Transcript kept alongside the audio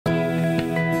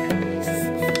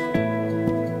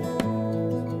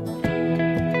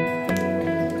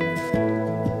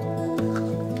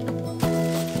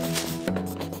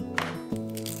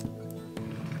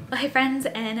friends,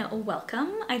 and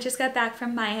welcome. I just got back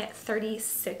from my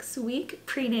 36-week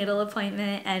prenatal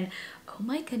appointment and oh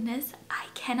my goodness, I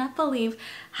cannot believe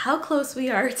how close we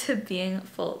are to being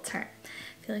full term.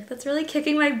 I feel like that's really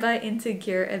kicking my butt into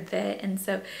gear a bit, and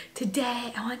so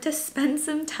today I want to spend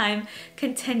some time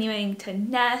continuing to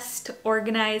nest, to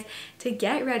organize, to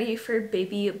get ready for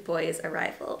baby boy's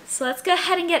arrival. So let's go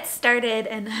ahead and get started,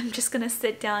 and I'm just gonna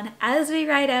sit down as we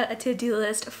write out a to-do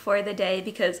list for the day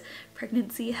because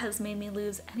pregnancy has made me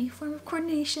lose any form of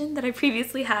coordination that I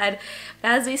previously had.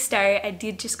 But as we start, I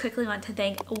did just quickly want to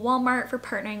thank Walmart for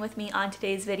partnering with me on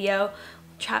today's video.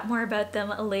 We'll chat more about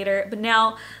them later, but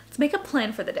now let's make a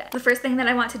plan for the day. The first thing that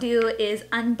I want to do is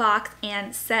unbox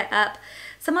and set up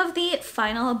some of the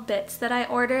final bits that I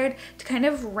ordered to kind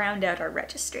of round out our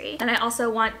registry. And I also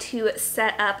want to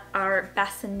set up our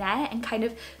bassinet and kind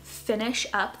of finish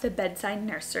up the bedside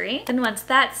nursery. And once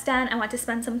that's done, I want to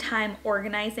spend some time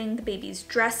organizing the baby's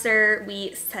dresser.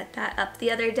 We set that up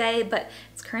the other day, but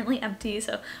it's currently empty,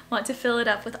 so I want to fill it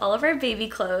up with all of our baby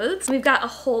clothes. We've got a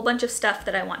whole bunch of stuff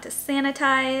that I want to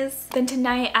sanitize. Then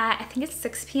tonight at, I think it's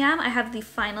 6 p.m., I have the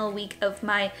final week of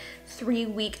my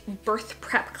 3-week birth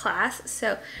prep class.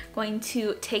 So going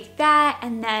to take that,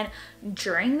 and then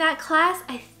during that class,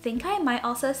 I think I might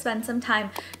also spend some time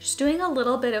just doing a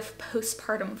little bit of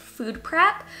postpartum food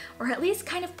prep, or at least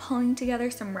kind of pulling together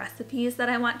some recipes that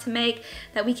I want to make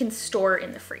that we can store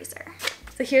in the freezer.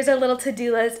 So here's our little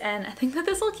to-do list, and I think that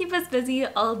this will keep us busy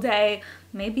all day,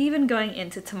 maybe even going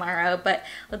into tomorrow, but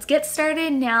let's get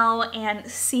started now and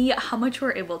see how much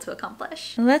we're able to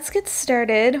accomplish. Let's get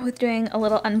started with doing a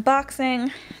little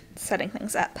unboxing, setting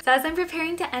things up. So as I'm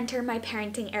preparing to enter my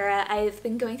parenting era, I've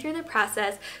been going through the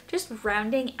process, just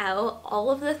rounding out all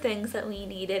of the things that we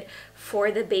needed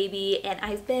for the baby, and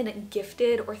I've been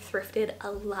gifted or thrifted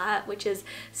a lot, which is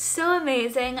so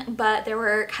amazing, but there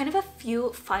were kind of a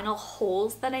few final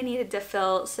holes that I needed to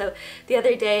fill. So the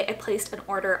other day I placed an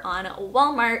order on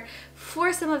Walmart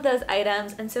for some of those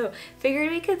items, and so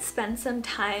figured we could spend some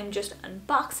time just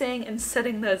unboxing and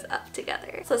setting those up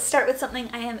together. So let's start with something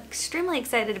I am extremely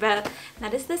excited about, and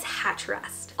that is this hatch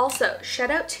rest. Also,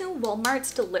 shout out to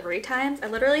Walmart's delivery times. I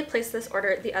literally placed this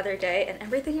order the other day and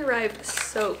everything arrived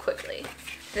so quickly.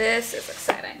 This is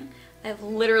exciting. I've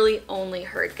literally only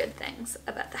heard good things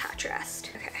about the hatch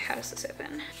rest. Okay, how does this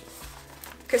open?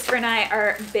 Christopher and I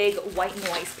are big white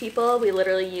noise people. We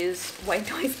literally use white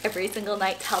noise every single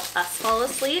night to help us fall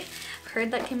asleep. I've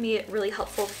heard that can be really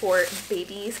helpful for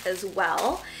babies as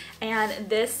well. And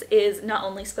this is not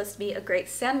only supposed to be a great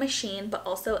sound machine, but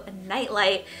also a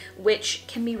nightlight, which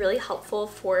can be really helpful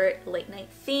for late night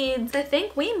feeds. I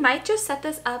think we might just set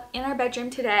this up in our bedroom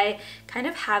today, kind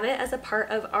of have it as a part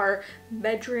of our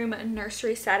bedroom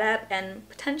nursery setup, and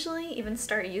potentially even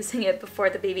start using it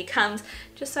before the baby comes,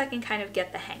 just so I can kind of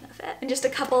get the hang of it. And just a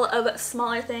couple of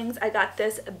smaller things. I got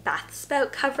this bath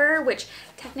spout cover, which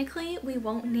technically we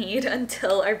won't need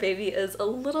until our baby is a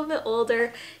little bit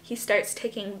older. He starts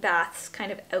taking baths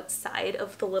kind of outside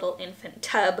of the little infant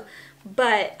tub,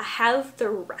 but I have the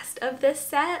rest of this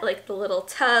set, like the little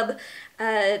tub,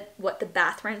 the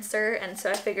bath rinser, and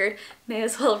so I figured may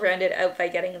as well round it out by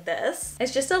getting this.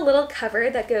 It's just a little cover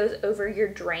that goes over your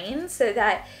drain so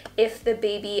that if the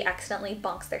baby accidentally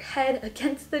bonks their head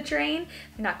against the drain,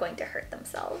 they're not going to hurt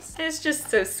themselves. And it's just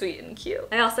so sweet and cute.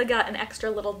 I also got an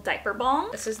extra little diaper balm.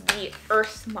 This is the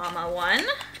Earth Mama one.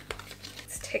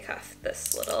 Let's take off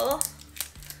this little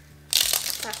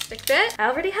plastic bit. I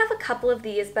already have a couple of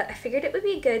these, but I figured it would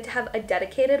be good to have a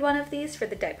dedicated one of these for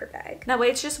the diaper bag. That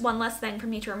way it's just one less thing for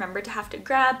me to remember to have to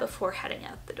grab before heading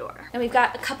out the door. And we've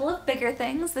got a couple of bigger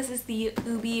things. This is the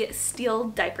Ubi steel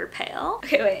diaper pail.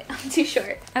 Okay, wait, I'm too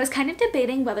short. I was kind of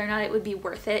debating whether or not it would be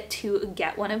worth it to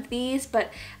get one of these,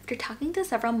 but after talking to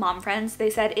several mom friends, they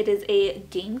said it is a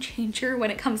game changer when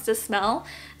it comes to smell,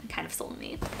 and kind of sold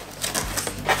me.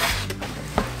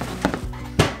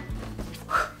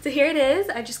 So here it is.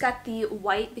 I just got the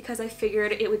white because I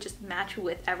figured it would just match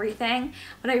with everything.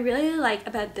 What I really like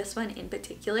about this one in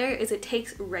particular is it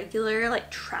takes regular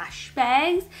like trash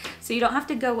bags, so you don't have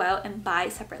to go out and buy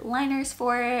separate liners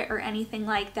for it or anything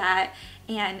like that.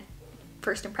 And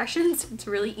first impressions, it's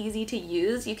really easy to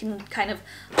use. You can kind of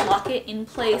lock it in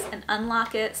place and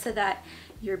unlock it so that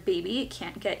your baby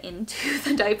can't get into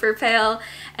the diaper pail,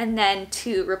 and then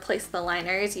to replace the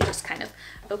liners you just kind of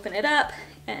open it up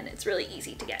and it's really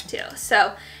easy to get to. So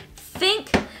I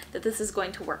think that this is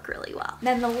going to work really well.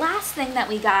 Then the last thing that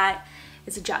we got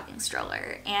is a jogging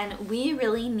stroller, and we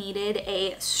really needed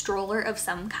a stroller of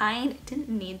some kind. It didn't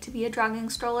need to be a jogging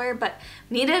stroller, but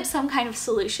needed some kind of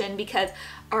solution because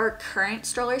our current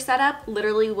stroller setup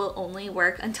literally will only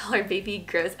work until our baby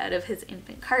grows out of his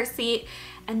infant car seat,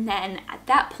 and then at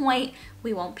that point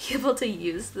we won't be able to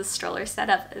use the stroller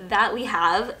setup that we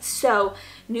have. So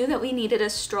knew that we needed a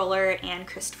stroller, and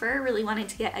Christopher really wanted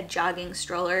to get a jogging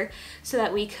stroller so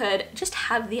that we could just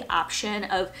have the option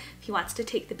of, if he wants to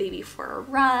take the baby for a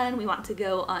run, we want to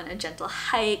go on a gentle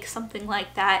hike, something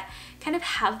like that, kind of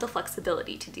have the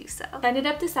flexibility to do so. I ended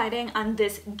up deciding on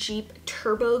this Jeep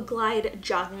Turbo Glide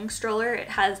jogging stroller. It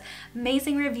has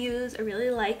amazing reviews. I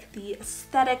really like the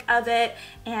aesthetic of it,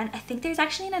 and I think there's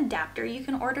actually an adapter you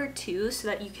can order too so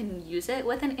that you can use it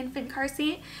with an infant car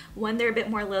seat when they're a bit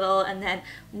more little, and then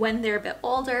when they're a bit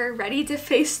older, ready to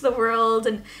face the world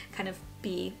and kind of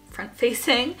be front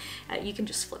facing, you can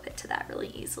just flip it to that really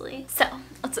easily. So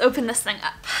let's open this thing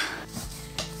up.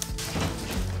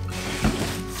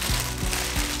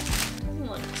 Doesn't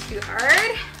look too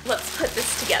hard. Let's put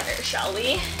this together, shall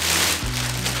we?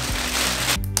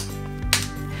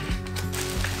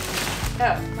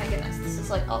 Oh my goodness, this is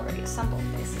like already assembled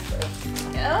basically. There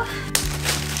we go.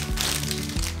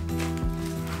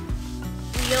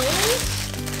 Wheels.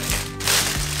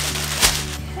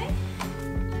 Okay.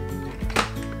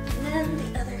 And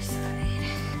then the other side.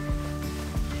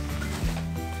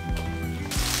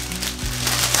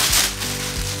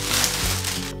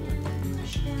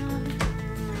 Push down.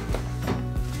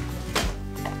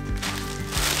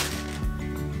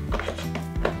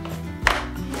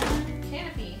 And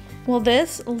canopy. Well,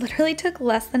 this literally took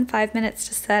less than 5 minutes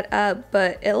to set up,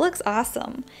 but it looks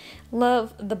awesome.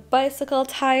 Love the bicycle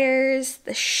tires,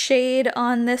 the shade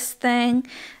on this thing.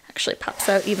 Actually pops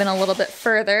out even a little bit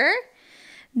further.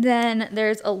 Then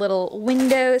there's a little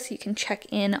window so you can check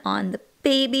in on the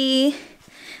baby.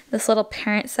 This little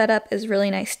parent setup is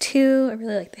really nice too. I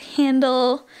really like the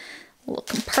handle, a little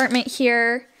compartment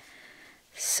here.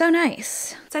 So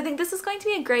nice. So I think this is going to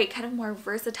be a great kind of more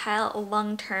versatile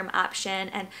long-term option,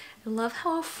 and I love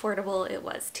how affordable it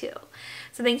was too.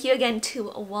 So thank you again to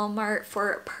Walmart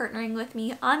for partnering with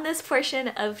me on this portion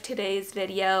of today's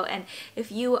video. And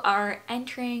if you are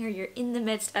entering or you're in the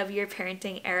midst of your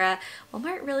parenting era,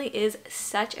 Walmart really is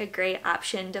such a great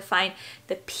option to find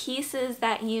the pieces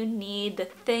that you need, the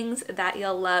things that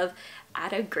you'll love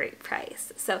at a great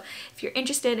price. So if you're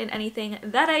interested in anything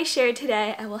that I shared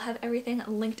today, I will have everything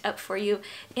linked up for you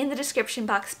in the description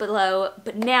box below.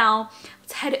 But now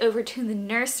let's head over to the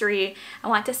nursery. I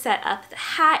want to set up the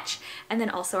hatch and then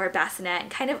also our bassinet and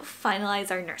kind of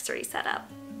finalize our nursery setup.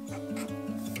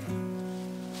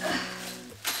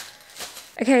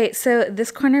 Okay, so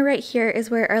this corner right here is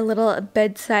where our little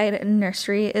bedside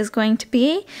nursery is going to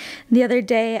be. The other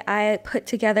day I put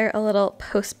together a little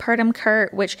postpartum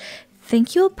cart, which I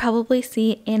think you'll probably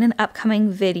see in an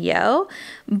upcoming video.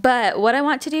 But what I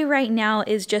want to do right now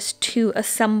is just to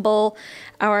assemble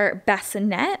our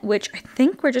bassinet, which I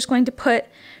think we're just going to put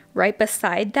right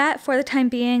beside that for the time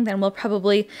being. Then we'll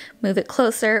probably move it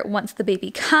closer once the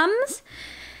baby comes.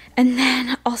 And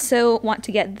then also want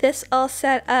to get this all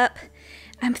set up.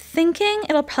 I'm thinking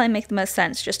it'll probably make the most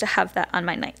sense just to have that on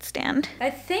my nightstand.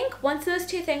 I think once those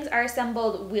two things are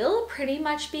assembled, we'll pretty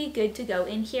much be good to go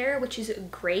in here, which is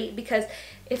great because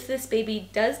if this baby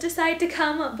does decide to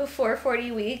come before 40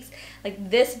 weeks,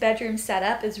 like this bedroom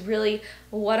setup is really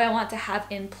what I want to have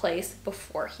in place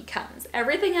before he comes.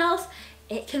 Everything else,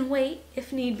 it can wait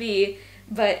if need be,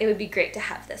 but it would be great to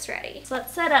have this ready. So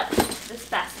let's set up this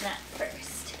bassinet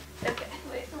first. Okay,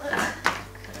 wait,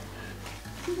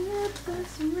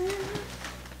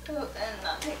 oh, and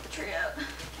not take the tree out.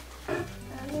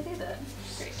 How do I do that?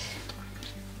 Great.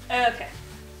 Okay.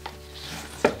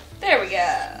 There we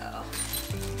go.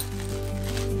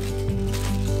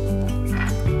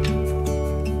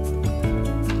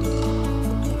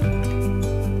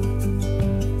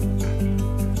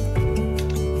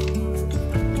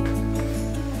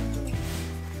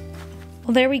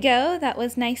 Well, there we go. That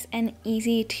was nice and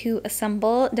easy to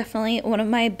assemble. Definitely one of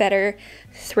my better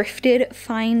thrifted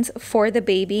finds for the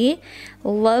baby.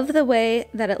 Love the way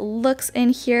that it looks in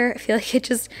here. I feel like it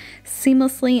just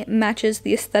seamlessly matches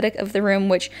the aesthetic of the room,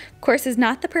 which of course is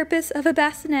not the purpose of a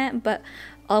bassinet, but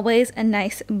always a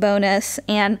nice bonus.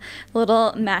 And the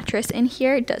little mattress in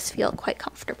here does feel quite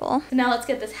comfortable. Now let's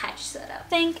get this hatch set up. I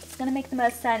think it's gonna make the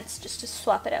most sense just to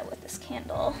swap it out with this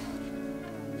candle.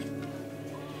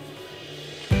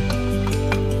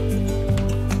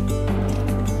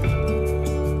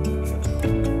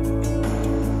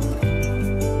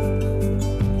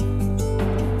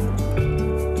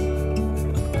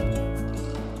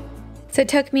 So So it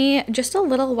took me just a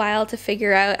little while to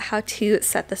figure out how to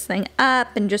set this thing up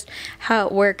and just how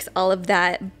it works, all of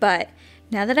that, but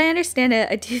now that I understand it,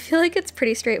 I do feel like it's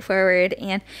pretty straightforward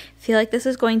and feel like this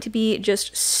is going to be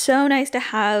just so nice to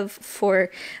have for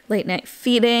late night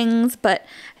feedings, but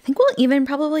I think we'll even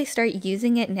probably start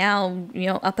using it now, you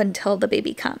know, up until the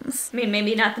baby comes. I mean,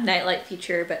 maybe not the nightlight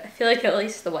feature, but I feel like at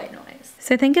least the white noise.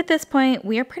 So I think at this point,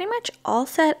 we are pretty much all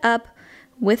set up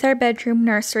with our bedroom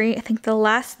nursery. I think the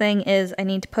last thing is I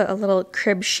need to put a little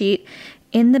crib sheet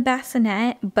in the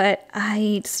bassinet, but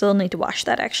I still need to wash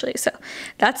that actually. So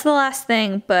that's the last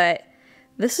thing, but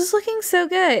this is looking so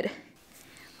good.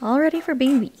 All ready for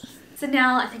baby. So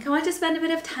now I think I want to spend a bit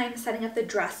of time setting up the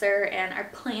dresser, and our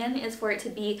plan is for it to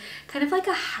be kind of like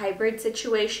a hybrid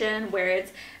situation where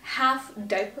it's half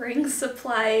diapering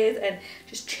supplies and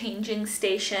just changing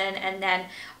station, and then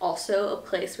also a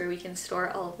place where we can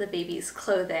store all of the baby's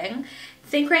clothing. I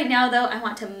think right now though I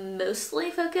want to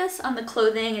mostly focus on the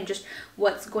clothing and just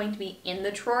what's going to be in the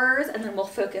drawers, and then we'll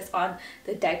focus on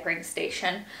the diapering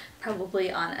station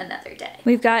probably on another day.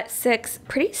 We've got 6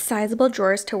 pretty sizable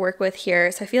drawers to work with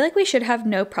here, so I feel like we should have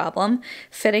no problem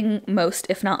fitting most,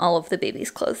 if not all, of the baby's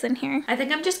clothes in here. I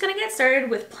think I'm just gonna get started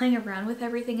with playing around with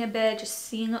everything a bit, just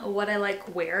seeing what I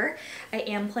like where. I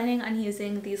am planning on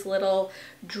using these little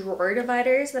drawer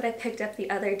dividers that I picked up the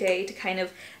other day to kind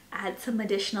of add some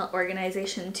additional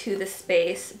organization to the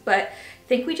space, but I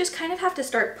think we just kind of have to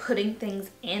start putting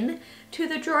things in to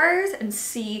the drawers and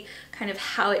see kind of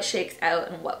how it shakes out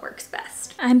and what works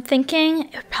best. I'm thinking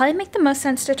it would probably make the most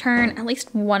sense to turn at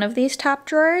least one of these top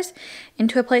drawers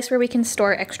into a place where we can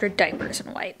store extra diapers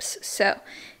and wipes. So I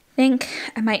think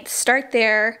I might start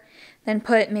there, then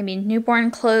put maybe newborn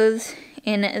clothes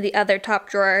in the other top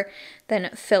drawer, then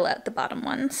fill out the bottom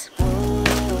ones.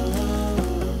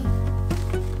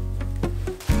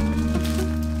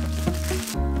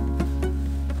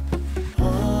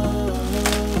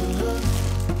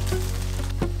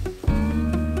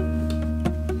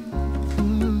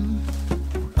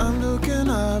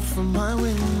 From my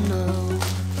window,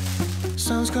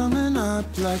 sun's coming up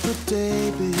like the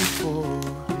day before.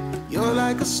 You're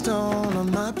like a stone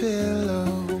on my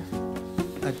pillow.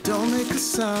 I don't make a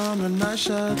sound when I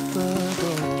shut the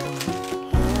door.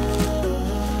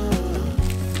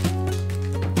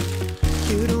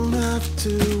 You don't have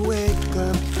to wake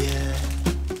up yet.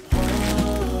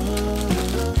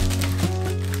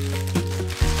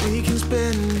 We can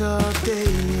spend all day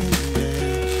in bed.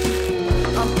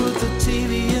 I'll put the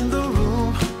TV in the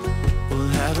room. We'll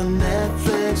have a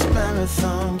Netflix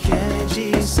marathon. Kenny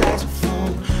G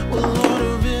saxophone. We'll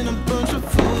order in a bunch of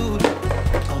food.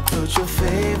 I'll put your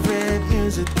favorite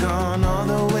music on all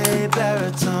the way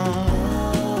baritone.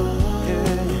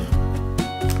 Yeah.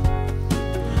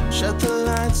 Shut the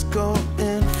lights, go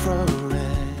infrared.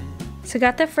 So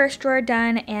got the first drawer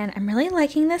done, and I'm really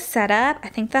liking this setup. I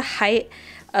think the height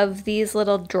of these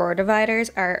little drawer dividers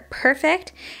are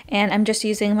perfect, and I'm just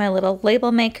using my little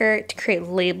label maker to create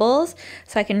labels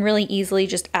so I can really easily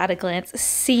just at a glance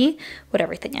see what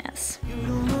everything is. You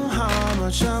don't know how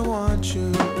much I want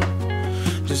you.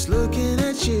 Just looking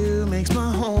at you makes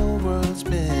my whole world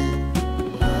spin.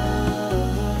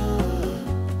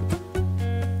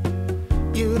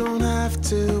 You don't have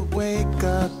to wake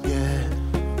up yet.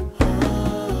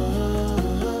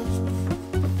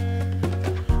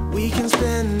 We can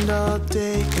spend all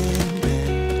day in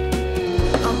bed.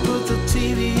 I'll put the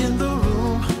TV in the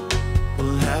room.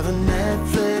 We'll have a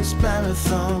Netflix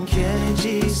marathon. Kenny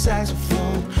G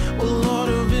saxophone. We'll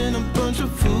order in a bunch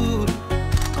of food.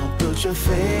 I'll put your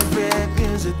favorite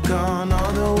music on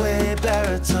all the way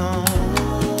baritone.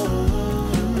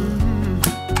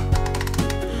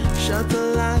 Shut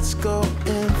the lights, go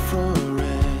infrared.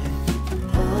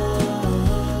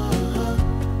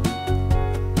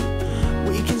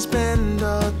 We can spend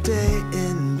all day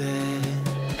in bed.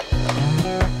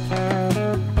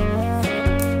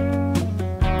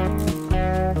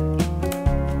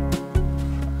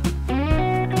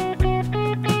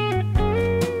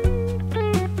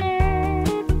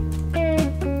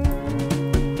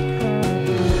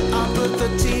 I'll put the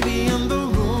TV in the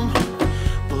room.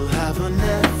 We'll have a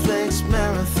Netflix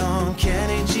marathon.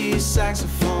 Kenny G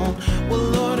saxophone.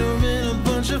 We'll order in a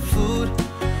bunch of food.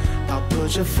 I'll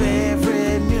put your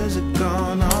favorite music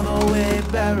on all the way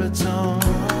baritone.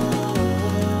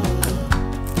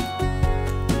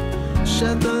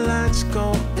 Shut the lights,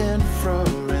 go infrared.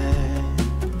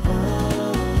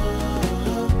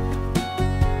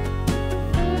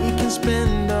 We can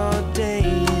spend all day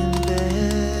in bed.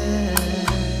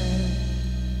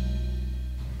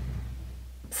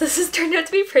 So this has turned out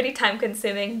to be pretty time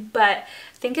consuming, but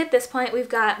think at this point we've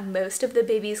got most of the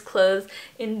baby's clothes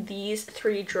in these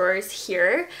 3 drawers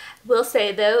here. Will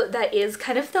say though, that is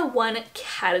kind of the one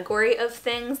category of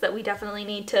things that we definitely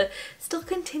need to still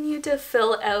continue to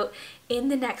fill out in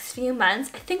the next few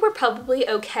months. I think we're probably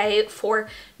okay for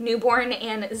newborn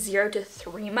and 0 to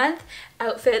 3 month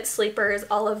outfits, sleepers,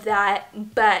 all of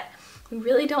that, but we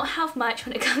really don't have much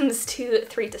when it comes to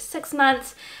 3 to 6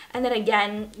 months. And then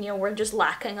again, you know, we're just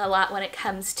lacking a lot when it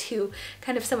comes to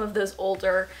kind of some of those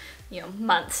older, you know,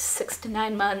 months, 6 to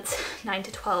 9 months, 9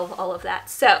 to 12, all of that.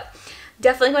 So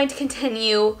definitely going to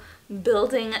continue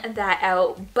building that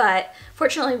out, but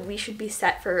fortunately we should be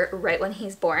set for right when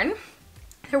he's born.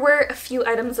 There were a few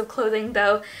items of clothing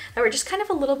though that were just kind of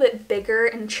a little bit bigger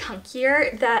and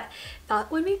chunkier that I thought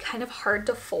would be kind of hard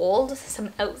to fold.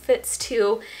 Some outfits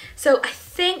too. So I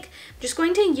think I'm just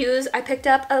going to use, I picked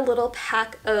up a little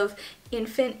pack of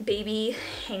infant baby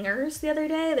hangers the other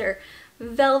day. They're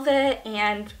velvet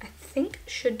and I think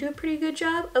should do a pretty good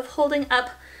job of holding up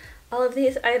all of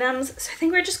these items. So I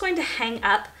think we're just going to hang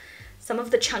up some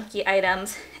of the chunky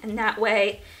items, and that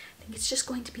way I think it's just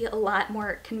going to be a lot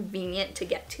more convenient to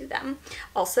get to them.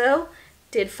 Also,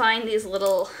 did find these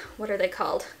little, what are they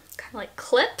called? Kind of like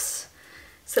clips.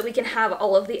 So we can have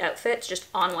all of the outfits just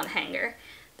on one hanger.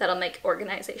 That'll make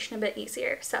organization a bit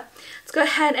easier. So let's go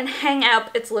ahead and hang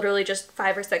up. It's literally just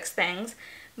 5 or 6 things.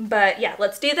 But yeah,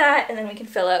 let's do that and then we can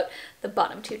fill out the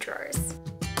bottom 2 drawers.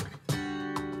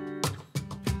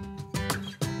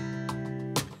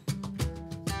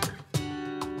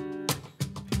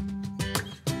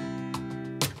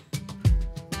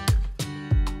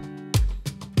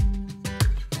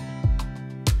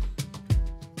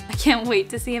 Can't wait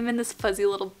to see him in this fuzzy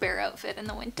little bear outfit in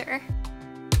the winter.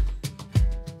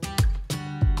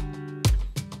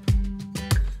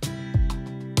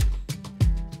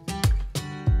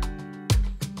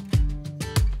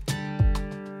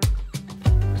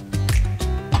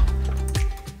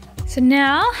 So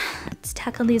now let's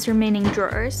tackle these remaining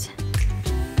drawers.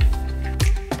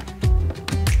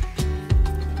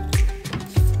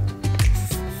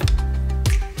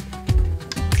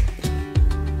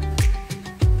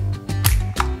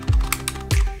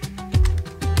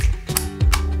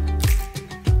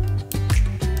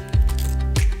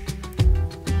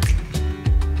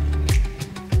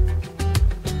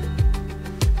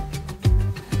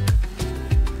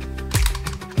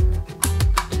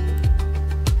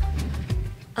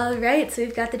 Alright, so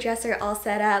we've got the dresser all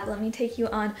set up. Let me take you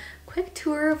on a quick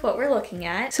tour of what we're looking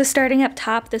at. So starting up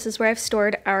top, this is where I've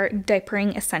stored our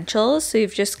diapering essentials. So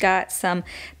you've just got some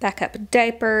backup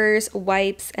diapers,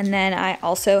 wipes, and then I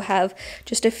also have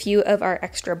just a few of our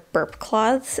extra burp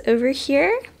cloths over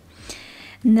here.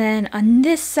 And then on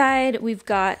this side, we've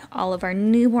got all of our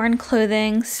newborn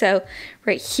clothing. So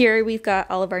right here, we've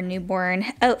got all of our newborn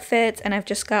outfits, and I've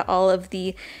just got all of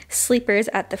the sleepers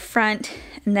at the front,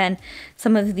 and then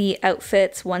some of the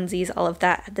outfits, onesies, all of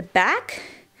that at the back.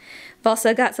 I've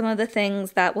also got some of the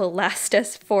things that will last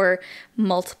us for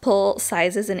multiple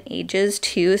sizes and ages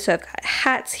too. So I've got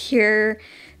hats here,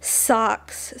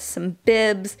 socks, some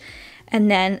bibs,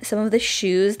 and then some of the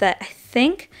shoes that I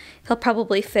think he'll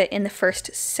probably fit in the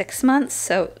first 6 months.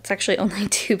 So it's actually only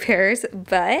 2 pairs,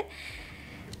 but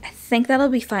I think that'll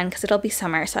be fine because it'll be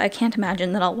summer. So I can't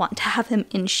imagine that I'll want to have him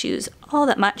in shoes all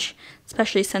that much,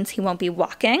 especially since he won't be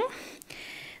walking.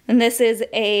 And this is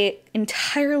a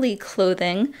entirely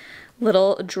clothing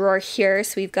little drawer here.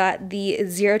 So we've got the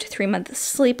 0 to 3 month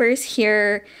sleepers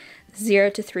here, 0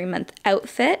 to 3 month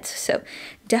outfit. So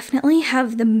definitely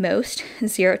have the most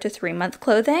 0 to 3 month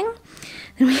clothing.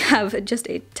 Then we have just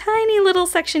a tiny little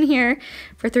section here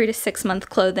for 3 to 6 month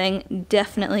clothing.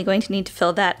 Definitely going to need to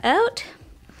fill that out.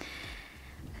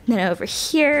 And then over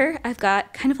here, I've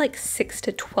got kind of like 6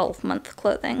 to 12 month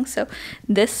clothing. So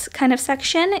this kind of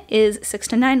section is 6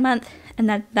 to 9 month,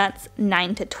 and that's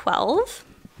 9 to 12.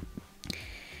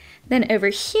 Then over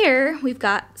here, we've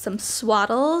got some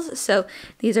swaddles. So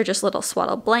these are just little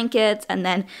swaddle blankets, and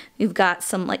then we've got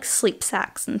some like sleep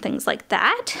sacks and things like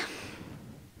that.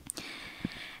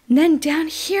 And then down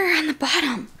here on the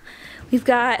bottom, we've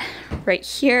got right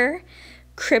here,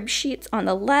 crib sheets on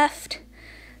the left,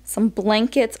 some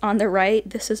blankets on the right.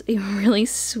 This is a really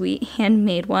sweet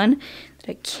handmade one that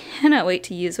I cannot wait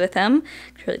to use with him.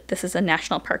 Actually, this is a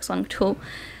National Parks one tool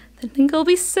that I think will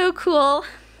be so cool.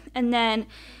 And then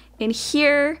in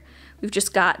here, we've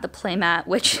just got the playmat,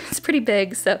 which is pretty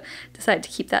big, so decided to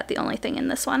keep that the only thing in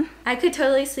this one. I could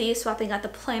totally see swapping out the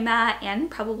playmat and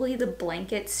probably the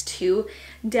blankets too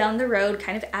down the road,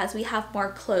 kind of as we have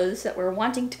more clothes that we're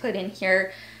wanting to put in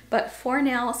here. But for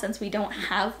now, since we don't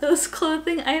have those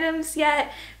clothing items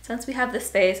yet, since we have the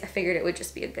space, I figured it would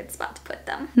just be a good spot to put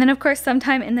them. And then of course,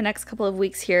 sometime in the next couple of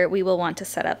weeks here, we will want to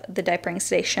set up the diapering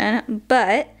station,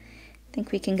 but I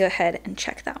think we can go ahead and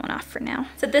check that one off for now.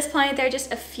 So at this point, there are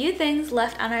just a few things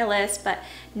left on our list, but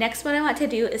next what I want to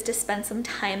do is to spend some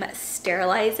time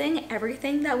sterilizing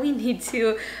everything that we need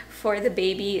to for the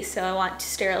baby. So I want to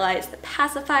sterilize the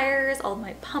pacifiers, all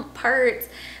my pump parts,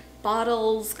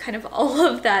 bottles, kind of all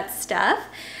of that stuff.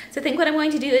 So I think what I'm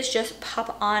going to do is just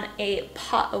pop on a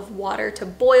pot of water to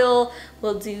boil.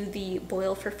 We'll do the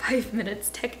boil for 5 minutes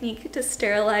technique to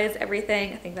sterilize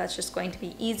everything. I think that's just going to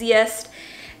be easiest.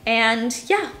 And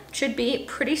yeah, should be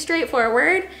pretty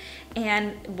straightforward.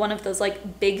 And one of those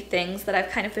like big things that I've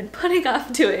kind of been putting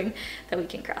off doing that we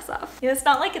can cross off. You know, it's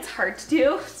not like it's hard to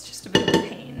do, it's just a bit of a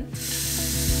pain.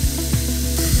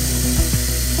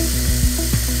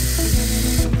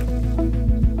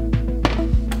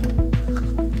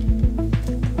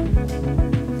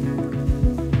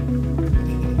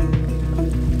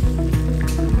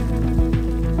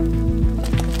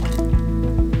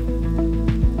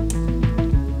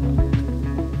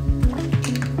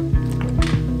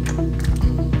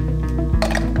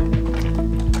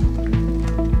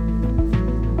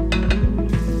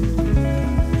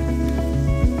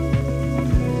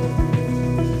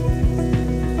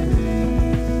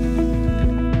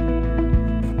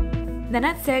 Then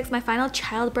at 6, my final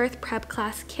childbirth prep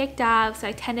class kicked off, so I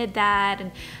attended that,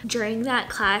 and during that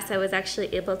class I was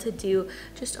actually able to do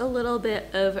just a little bit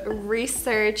of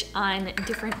research on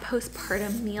different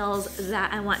postpartum meals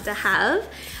that I want to have.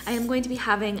 I am going to be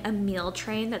having a meal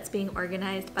train that's being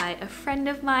organized by a friend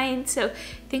of mine, so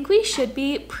I think we should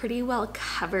be pretty well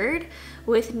covered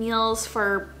with meals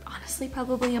for honestly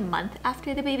probably a month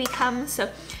after the baby comes. So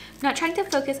I'm not trying to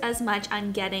focus as much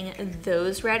on getting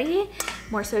those ready,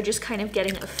 more so just kind of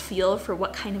getting a feel for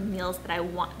what kind of meals that I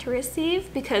want to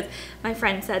receive, because my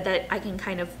friend said that I can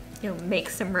kind of, you know, make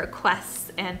some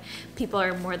requests and people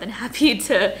are more than happy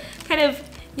to kind of,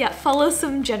 yeah, follow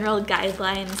some general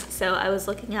guidelines. So I was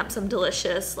looking up some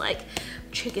delicious like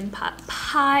chicken pot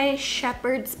pie,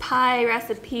 shepherd's pie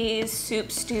recipes,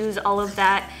 soup, stews, all of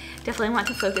that. Definitely want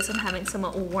to focus on having some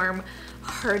warm,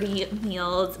 hearty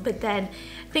meals. But then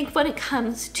I think when it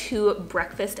comes to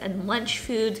breakfast and lunch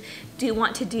foods, do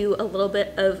want to do a little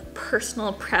bit of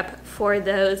personal prep for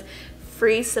those,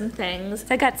 freeze some things. So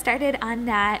I got started on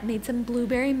that, made some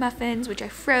blueberry muffins, which I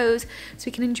froze, so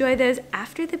we can enjoy those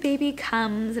after the baby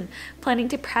comes, and planning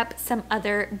to prep some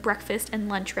other breakfast and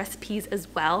lunch recipes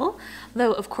as well.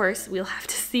 Though of course we'll have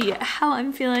to see how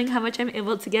I'm feeling, how much I'm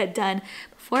able to get done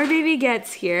before baby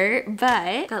gets here,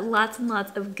 but got lots and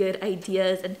lots of good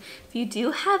ideas. And if you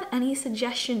do have any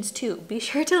suggestions too, be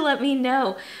sure to let me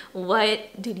know.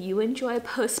 What did you enjoy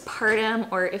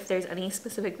postpartum, or if there's any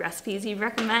specific recipes you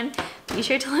recommend, be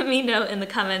sure to let me know in the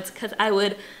comments, because I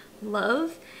would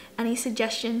love any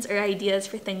suggestions or ideas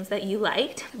for things that you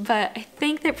liked. But I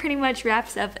think that pretty much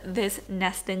wraps up this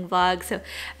nesting vlog. So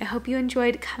I hope you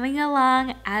enjoyed coming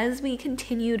along as we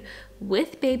continued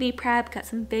with baby prep. Got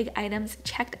some big items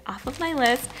checked off of my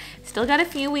list. Still got a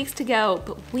few weeks to go,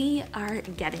 but we are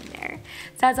getting there.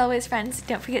 So as always, friends,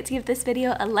 don't forget to give this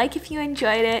video a like if you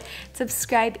enjoyed it,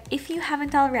 subscribe if you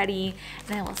haven't already,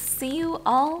 and I will see you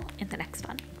all in the next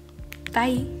one.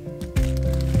 Bye.